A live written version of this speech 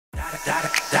Down,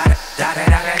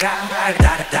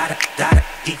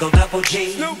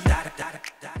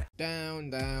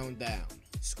 down, down.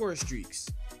 Score streaks.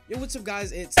 Yo, what's up,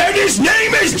 guys? It's and his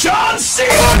name is John C.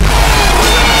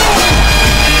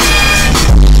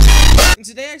 And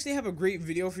today I actually have a great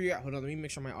video for you. Hold on, let me make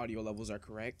sure my audio levels are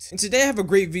correct. And today I have a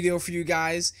great video for you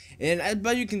guys. And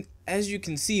as you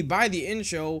can see by the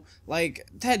intro, like,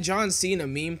 that John Cena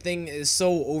meme thing is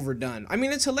so overdone. I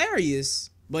mean, it's hilarious,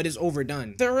 but it's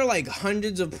overdone. There are like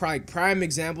hundreds of prime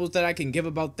examples that I can give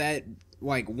about that,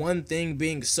 like, one thing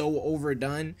being so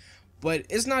overdone. But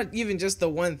it's not even just the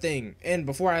one thing. And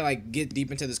before I like get deep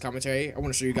into this commentary, I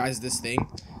want to show you guys this thing.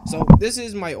 So this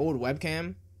is my old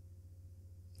webcam.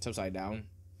 It's upside down.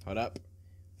 Hold up.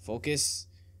 Focus.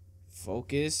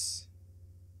 Focus.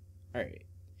 Alright.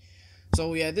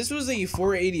 So yeah, this was a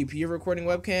 480p recording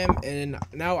webcam, and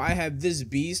now I have this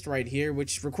beast right here,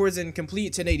 which records in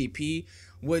complete 1080p,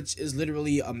 which is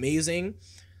literally amazing.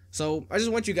 So I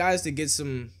just want you guys to get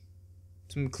some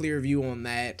clear view on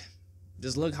that.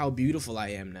 Just look how beautiful I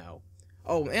am now.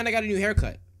 Oh, and I got a new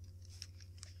haircut.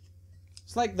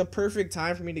 It's like the perfect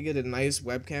time for me to get a nice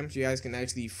webcam so you guys can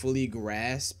actually fully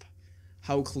grasp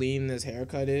how clean this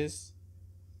haircut is.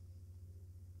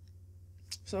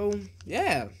 So,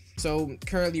 yeah. So,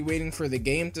 currently waiting for the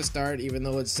game to start, even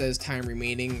though it says time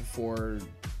remaining for,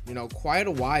 you know, quite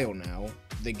a while now.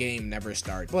 The game never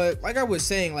starts. But, like I was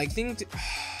saying, like, can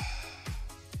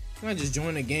I just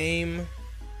join a game?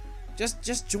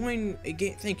 Just join a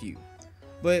game. Thank you.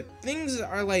 But things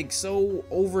are like so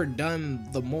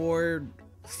overdone. The more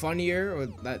funnier, or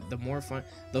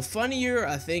the funnier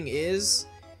a thing is,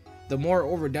 the more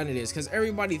overdone it is. Because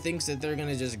everybody thinks that they're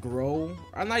gonna just grow,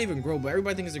 or not even grow, but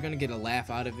everybody thinks they're gonna get a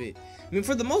laugh out of it. I mean,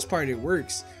 for the most part, it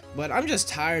works. But I'm just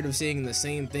tired of seeing the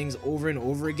same things over and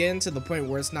over again to the point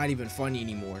where it's not even funny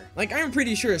anymore. Like, I'm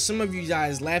pretty sure some of you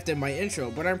guys laughed at my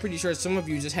intro, but I'm pretty sure some of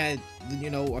you just had,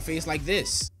 you know, a face like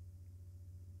this.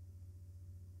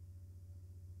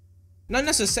 Not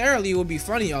necessarily it would be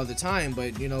funny all the time,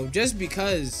 but, you know, just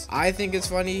because I think it's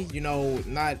funny, you know,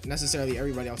 not necessarily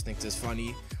everybody else thinks it's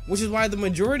funny. Which is why the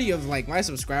majority of, like, my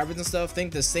subscribers and stuff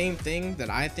think the same thing that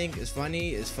I think is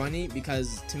funny,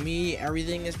 because to me,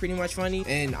 everything is pretty much funny,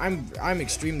 and I'm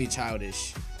extremely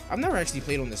childish. I've never actually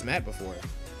played on this map before.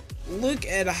 Look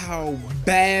at how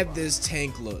bad this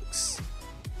tank looks.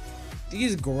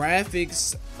 These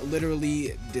graphics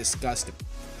literally disgust me.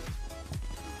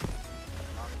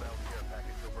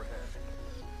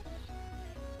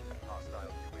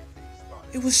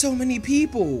 It was so many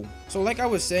people. So like I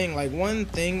was saying, like, one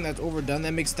thing that's overdone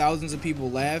that makes thousands of people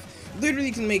laugh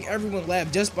literally can make everyone laugh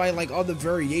just by like all the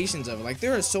variations of it. Like,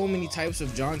 there are so many types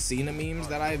of John Cena memes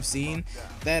that I've seen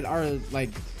that are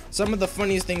like some of the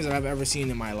funniest things that I've ever seen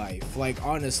in my life, like,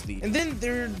 honestly. And then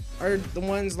there are the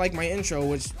ones like my intro,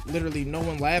 which literally no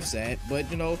one laughs at, but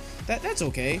you know, that's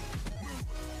okay.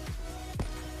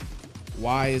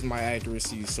 Why is my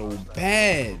accuracy so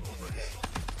bad?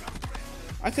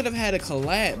 I could have had a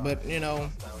collab, but, you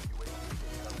know,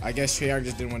 I guess Treyarch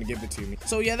just didn't want to give it to me.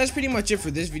 So yeah, that's pretty much it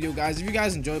for this video, guys. If you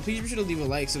guys enjoyed, please be sure to leave a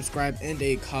like, subscribe, and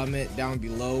a comment down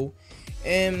below.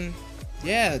 And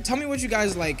yeah, tell me what you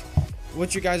guys like,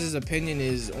 what your guys' opinion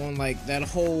is on like that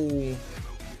whole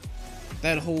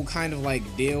kind of like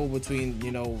deal between,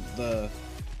 you know, the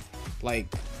like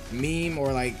meme,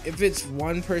 or like if it's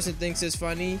one person thinks it's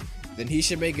funny, then he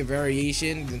should make a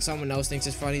variation, then someone else thinks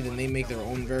it's funny, then they make their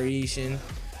own variation.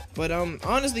 But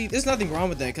honestly, there's nothing wrong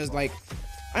with that, because like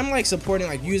I'm like supporting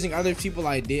like using other people's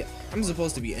idea. I'm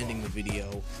supposed to be ending the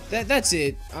video. That's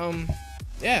it.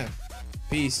 Yeah,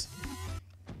 peace.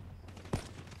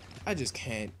 I just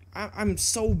can't. I'm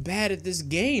so bad at this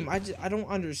game. I don't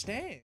understand.